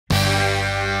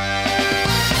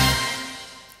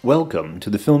Welcome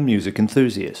to the Film Music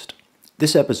Enthusiast.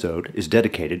 This episode is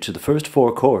dedicated to the first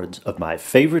four chords of my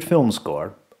favorite film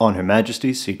score on Her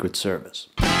Majesty's Secret Service.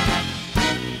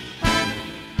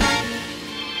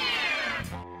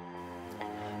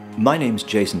 My name's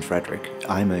Jason Frederick.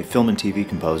 I'm a film and TV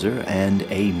composer and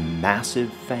a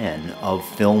massive fan of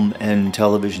film and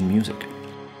television music.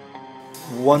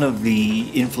 One of the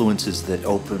influences that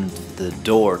opened the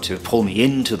door to pull me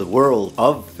into the world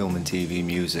of film and TV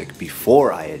music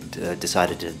before I had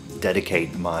decided to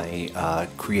dedicate my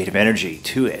creative energy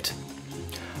to it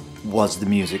was the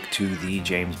music to the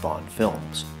James Bond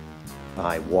films.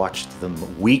 I watched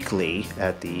them weekly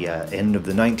at the end of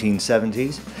the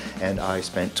 1970s, and I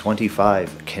spent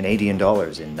 25 Canadian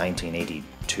dollars in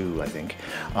 1982, I think,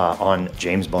 on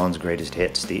James Bond's greatest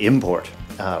hits, the import.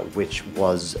 Which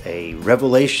was a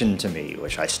revelation to me,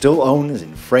 which I still own, is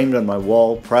framed on my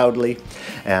wall proudly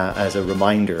as a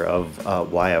reminder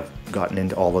of why I've gotten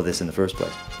into all of this in the first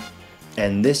place.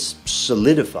 And this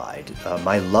solidified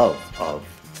my love of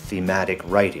thematic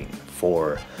writing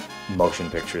for motion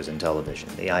pictures and television.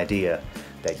 The idea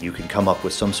that you can come up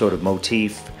with some sort of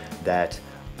motif that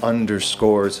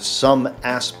underscores some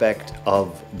aspect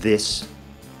of this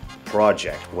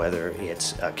project, whether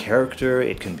it's a character,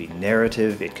 it can be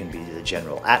narrative, it can be the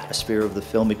general atmosphere of the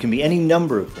film, it can be any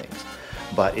number of things,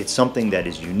 but it's something that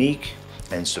is unique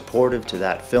and supportive to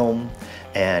that film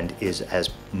and is as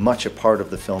much a part of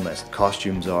the film as the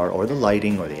costumes are, or the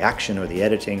lighting, or the action, or the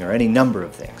editing, or any number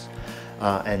of things.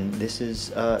 And this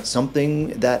is something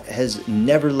that has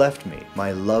never left me,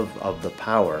 my love of the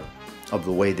power of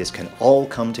the way this can all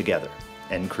come together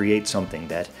and create something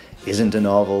that isn't a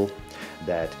novel,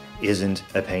 that isn't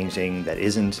a painting, that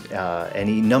isn't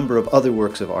any number of other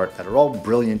works of art that are all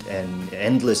brilliant and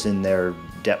endless in their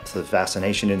depth of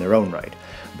fascination in their own right,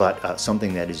 but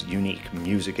something that is unique.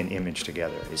 Music and image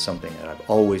together is something that I've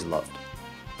always loved.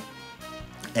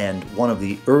 And one of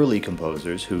the early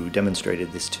composers who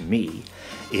demonstrated this to me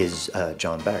is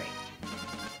John Barry.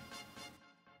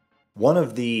 One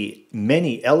of the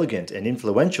many elegant and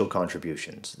influential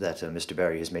contributions that Mr.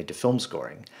 Barry has made to film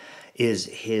scoring is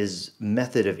his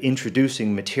method of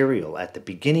introducing material at the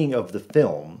beginning of the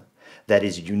film that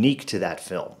is unique to that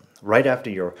film. Right after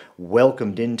you're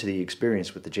welcomed into the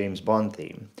experience with the James Bond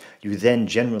theme, you then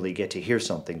generally get to hear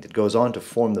something that goes on to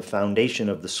form the foundation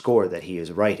of the score that he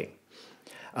is writing.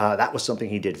 That was something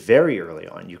he did very early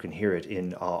on. You can hear it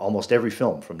in almost every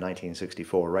film from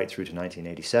 1964 right through to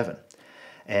 1987.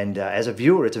 And as a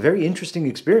viewer, it's a very interesting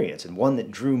experience, and one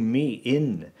that drew me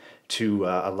in to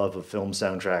a love of film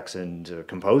soundtracks and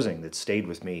composing that stayed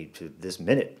with me to this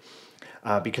minute.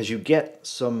 Because you get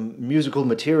some musical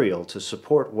material to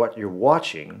support what you're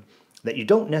watching that you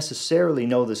don't necessarily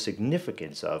know the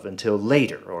significance of until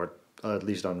later, or at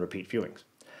least on repeat viewings.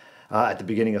 At the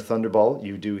beginning of Thunderball,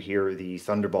 you do hear the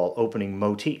Thunderball opening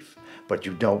motif, but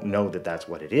you don't know that that's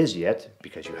what it is yet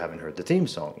because you haven't heard the theme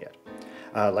song yet.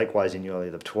 Likewise, in You Only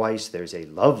Live Twice, there's a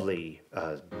lovely,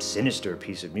 sinister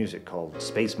piece of music called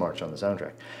Space March on the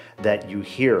soundtrack that you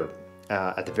hear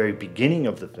at the very beginning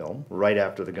of the film, right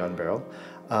after the gun barrel,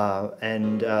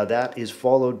 and that is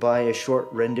followed by a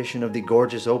short rendition of the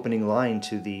gorgeous opening line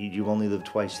to the You Only Live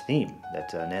Twice theme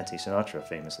that Nancy Sinatra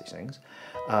famously sings,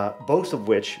 both of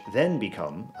which then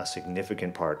become a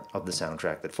significant part of the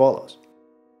soundtrack that follows.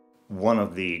 One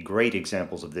of the great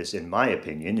examples of this, in my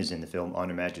opinion, is in the film On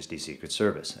Her Majesty's Secret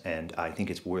Service, and I think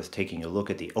it's worth taking a look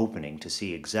at the opening to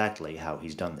see exactly how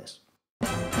he's done this.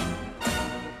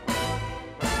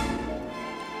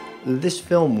 This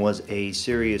film was a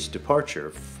serious departure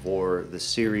for the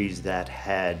series that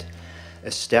had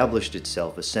established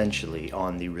itself essentially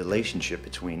on the relationship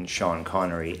between Sean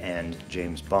Connery and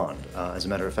James Bond. As a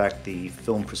matter of fact, the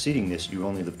film preceding this, You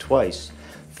Only Live Twice,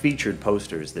 featured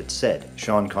posters that said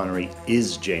Sean Connery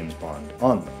is James Bond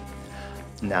on them.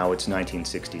 Now it's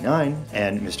 1969,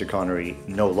 and Mr. Connery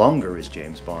no longer is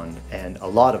James Bond, and a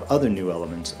lot of other new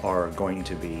elements are going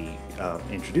to be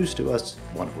introduced to us,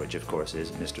 one of which, of course,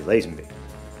 is Mr. Lazenby.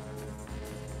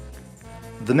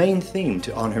 The main theme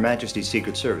to On Her Majesty's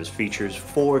Secret Service features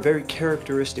four very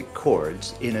characteristic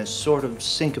chords in a sort of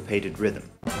syncopated rhythm.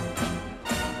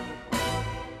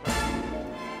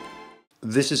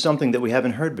 This is something that we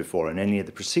haven't heard before in any of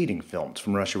the preceding films,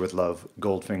 from Russia with Love,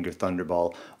 Goldfinger,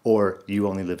 Thunderball, or You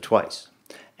Only Live Twice.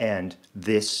 And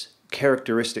this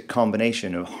characteristic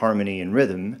combination of harmony and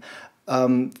rhythm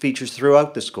features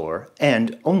throughout the score,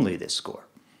 and only this score.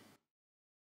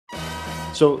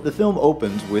 So the film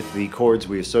opens with the chords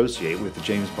we associate with the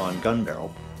James Bond gun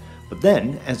barrel, but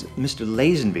then, as Mr.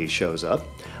 Lazenby shows up,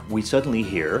 we suddenly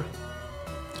hear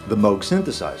the Moog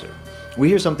synthesizer. We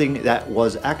hear something that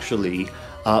was actually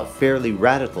fairly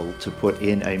radical to put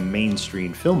in a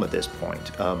mainstream film at this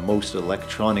point. Most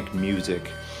electronic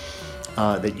music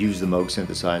that used the Moog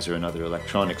synthesizer and other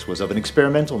electronics was of an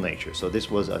experimental nature, so this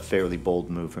was a fairly bold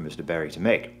move for Mr. Barry to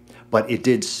make. But it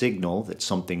did signal that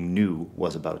something new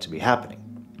was about to be happening.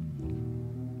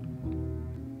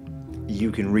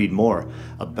 You can read more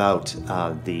about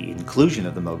the inclusion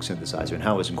of the Moog synthesizer and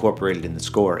how it was incorporated in the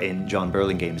score in John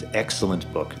Burlingame's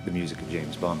excellent book, The Music of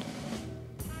James Bond.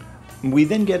 We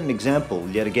then get an example,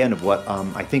 yet again, of what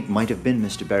I think might have been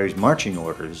Mr. Barry's marching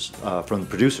orders from the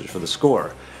producers for the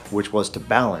score, which was to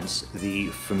balance the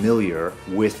familiar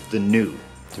with the new,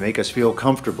 to make us feel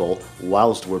comfortable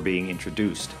whilst we're being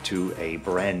introduced to a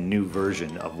brand new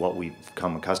version of what we've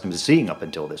come accustomed to seeing up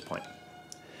until this point.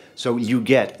 So you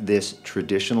get this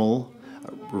traditional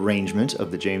arrangement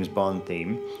of the James Bond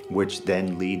theme, which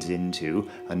then leads into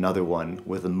another one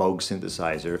with a Moog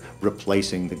synthesizer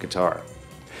replacing the guitar.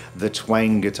 The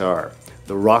twang guitar,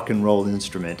 the rock and roll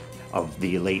instrument of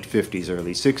the late 50s,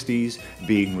 early 60s,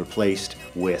 being replaced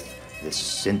with this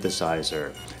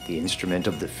synthesizer, the instrument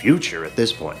of the future at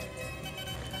this point.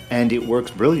 And it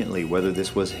works brilliantly, whether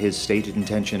this was his stated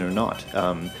intention or not.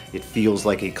 It feels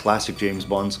like a classic James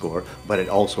Bond score, but it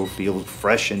also feels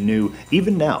fresh and new,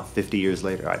 even now, 50 years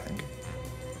later, I think.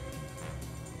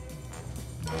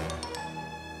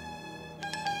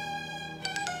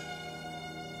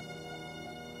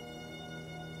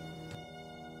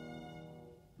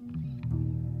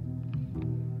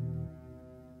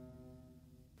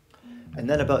 And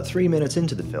then about 3 minutes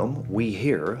into the film, we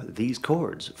hear these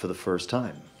chords for the first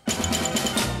time.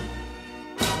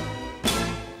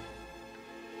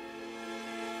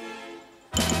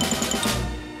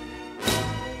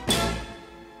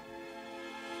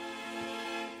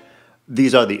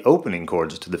 These are the opening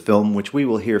chords to the film, which we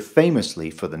will hear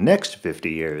famously for the next 50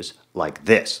 years like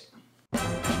this.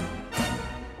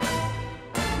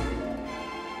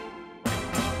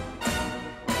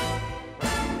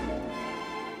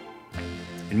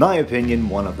 In my opinion,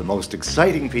 one of the most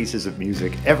exciting pieces of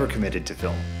music ever committed to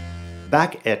film.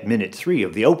 Back at minute 3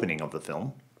 of the opening of the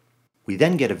film, we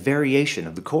then get a variation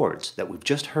of the chords that we've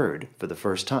just heard for the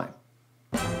first time.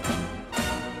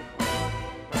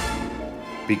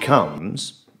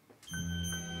 Becomes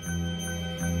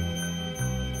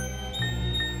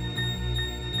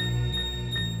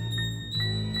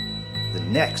the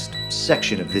next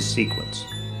section of this sequence.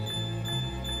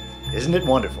 Isn't it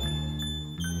wonderful?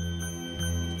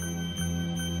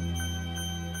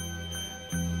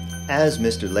 As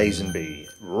Mr. Lazenby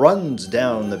runs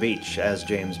down the beach as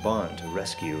James Bond to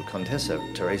rescue Contessa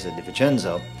Teresa di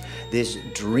Vincenzo, this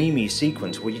dreamy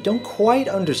sequence where you don't quite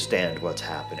understand what's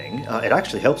happening. It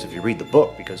actually helps if you read the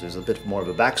book, because there's a bit more of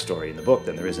a backstory in the book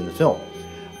than there is in the film,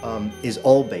 is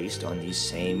all based on these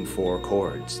same 4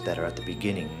 chords that are at the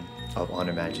beginning of On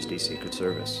Her Majesty's Secret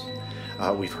Service.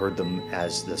 We've heard them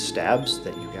as the stabs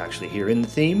that you actually hear in the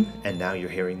theme, and now you're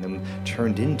hearing them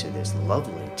turned into this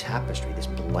lovely tapestry, this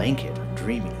blanket of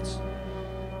dreaminess.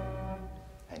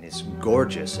 And it's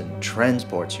gorgeous and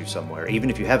transports you somewhere,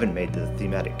 even if you haven't made the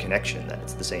thematic connection that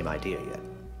it's the same idea yet.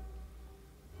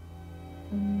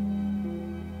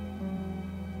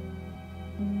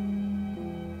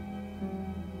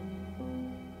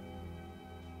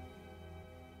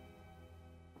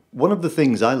 One of the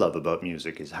things I love about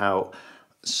music is how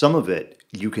some of it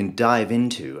you can dive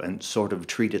into and sort of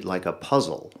treat it like a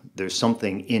puzzle. There's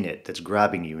something in it that's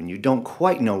grabbing you and you don't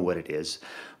quite know what it is,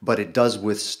 but it does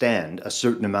withstand a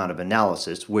certain amount of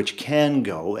analysis, which can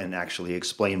go and actually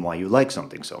explain why you like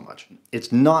something so much.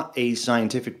 It's not a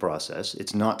scientific process.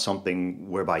 It's not something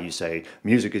whereby you say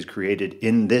music is created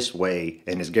in this way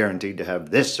and is guaranteed to have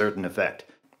this certain effect.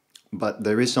 But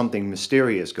there is something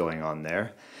mysterious going on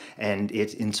there, and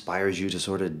it inspires you to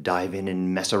sort of dive in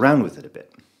and mess around with it a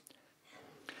bit.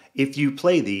 If you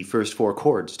play the first 4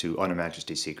 chords to On Her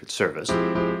Majesty's Secret Service,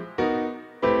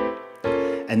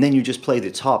 and then you just play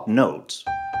the top notes,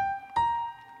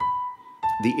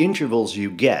 the intervals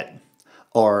you get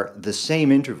are the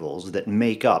same intervals that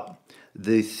make up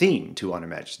the theme to On Her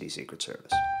Majesty's Secret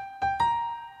Service.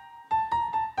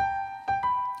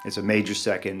 It's a major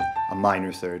second, a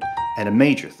minor third, and a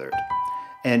major third.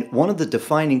 And one of the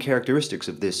defining characteristics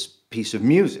of this piece of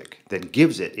music that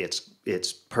gives it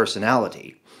its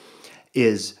personality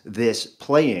is this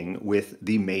playing with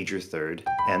the major third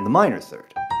and the minor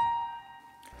third.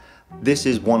 This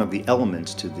is one of the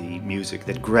elements to the music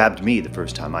that grabbed me the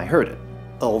first time I heard it,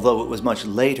 although it was much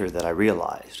later that I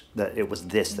realized that it was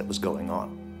this that was going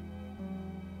on.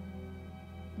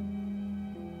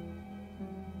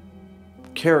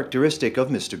 Characteristic of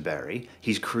Mr. Barry,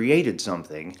 he's created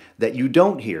something that you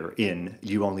don't hear in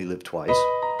You Only Live Twice,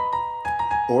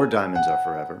 or Diamonds Are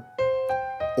Forever,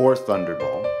 or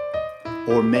Thunderball,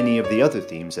 or many of the other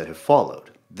themes that have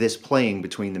followed. This playing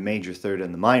between the major third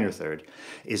and the minor third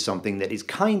is something that is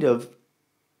kind of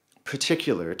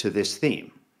particular to this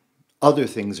theme. Other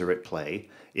things are at play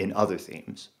in other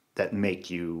themes that make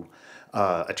you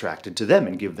attracted to them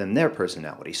and give them their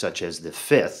personality, such as the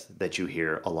fifth that you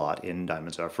hear a lot in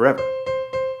Diamonds Are Forever.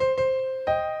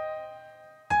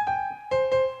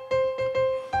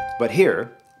 But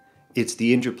here, it's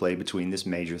the interplay between this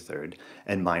major third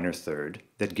and minor third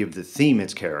that give the theme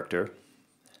its character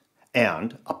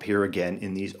and appear again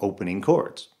in these opening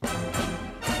chords.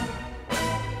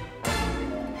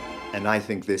 And I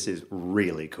think this is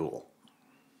really cool.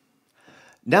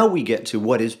 Now we get to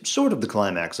what is sort of the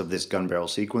climax of this gun barrel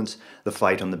sequence, the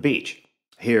fight on the beach.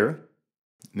 Here,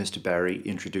 Mr. Barry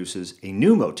introduces a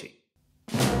new motif.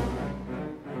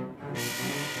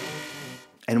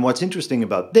 And what's interesting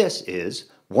about this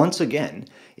is, once again,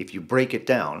 if you break it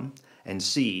down and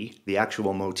see the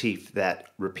actual motif that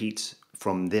repeats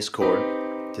from this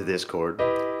chord to this chord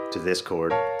to this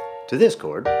chord to this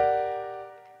chord,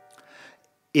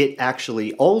 it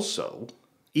actually also,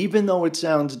 even though it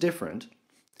sounds different,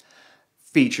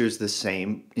 features the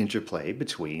same interplay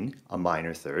between a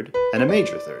minor third and a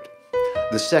major third.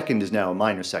 The second is now a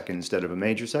minor second instead of a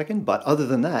major second, but other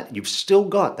than that, you've still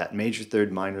got that major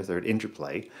third, minor third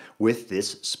interplay with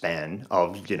this span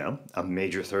of, a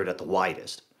major third at the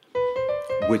widest,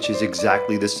 which is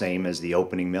exactly the same as the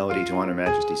opening melody to Honor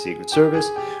Majesty's Secret Service,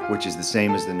 which is the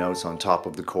same as the notes on top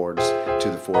of the chords to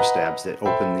the four stabs that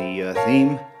open the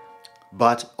theme,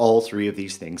 but all three of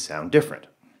these things sound different.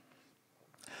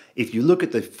 If you look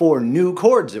at the four new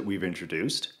chords that we've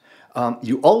introduced,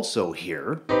 you also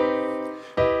hear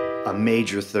a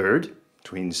major third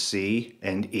between C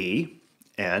and E,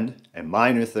 and a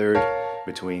minor third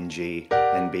between G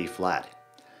and B flat.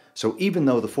 So even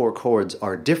though the four chords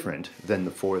are different than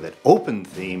the four that open the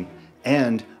theme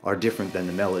and are different than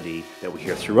the melody that we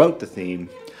hear throughout the theme,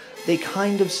 they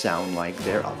kind of sound like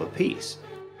they're of a piece.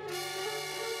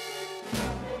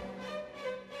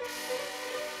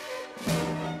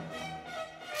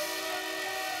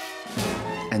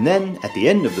 And then, at the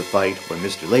end of the fight, when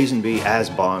Mr. Lazenby,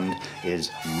 as Bond, is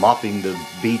mopping the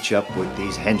beach up with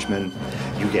these henchmen,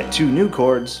 you get two new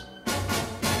chords.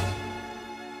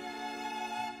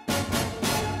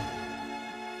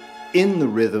 In the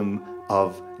rhythm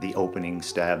of the opening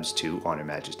stabs to Honor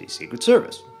Majesty's Secret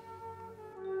Service.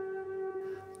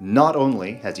 Not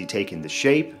only has he taken the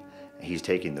shape, he's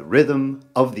taken the rhythm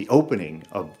of the opening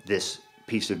of this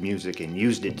piece of music and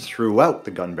used it throughout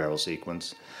the gun barrel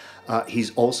sequence,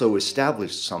 he's also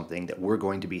established something that we're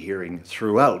going to be hearing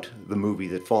throughout the movie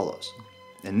that follows.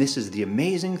 And this is the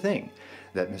amazing thing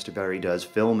that Mr. Barry does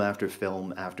film after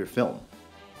film after film.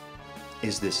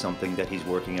 Is this something that he's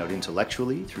working out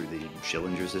intellectually through the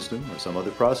Schillinger system or some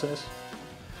other process?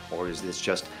 Or is this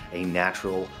just a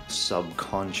natural,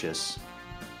 subconscious,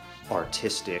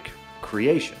 artistic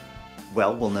creation?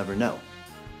 Well, we'll never know.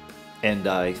 And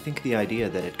I think the idea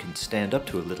that it can stand up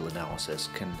to a little analysis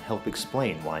can help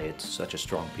explain why it's such a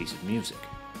strong piece of music.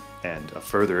 And a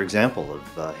further example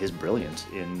of his brilliance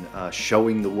in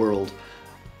showing the world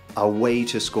a way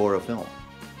to score a film.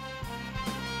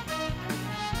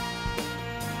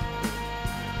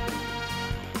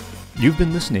 You've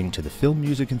been listening to The Film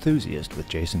Music Enthusiast with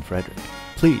Jason Frederick.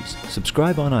 Please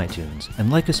subscribe on iTunes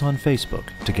and like us on Facebook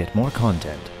to get more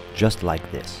content just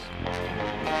like this.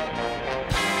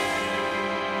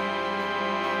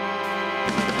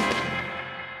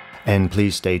 And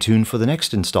please stay tuned for the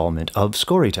next installment of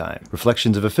Storytime,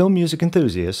 Reflections of a Film Music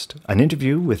Enthusiast, an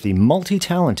interview with the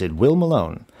multi-talented Will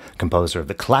Malone, composer of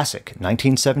the classic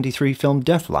 1973 film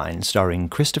Deathline starring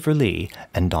Christopher Lee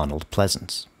and Donald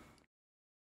Pleasance.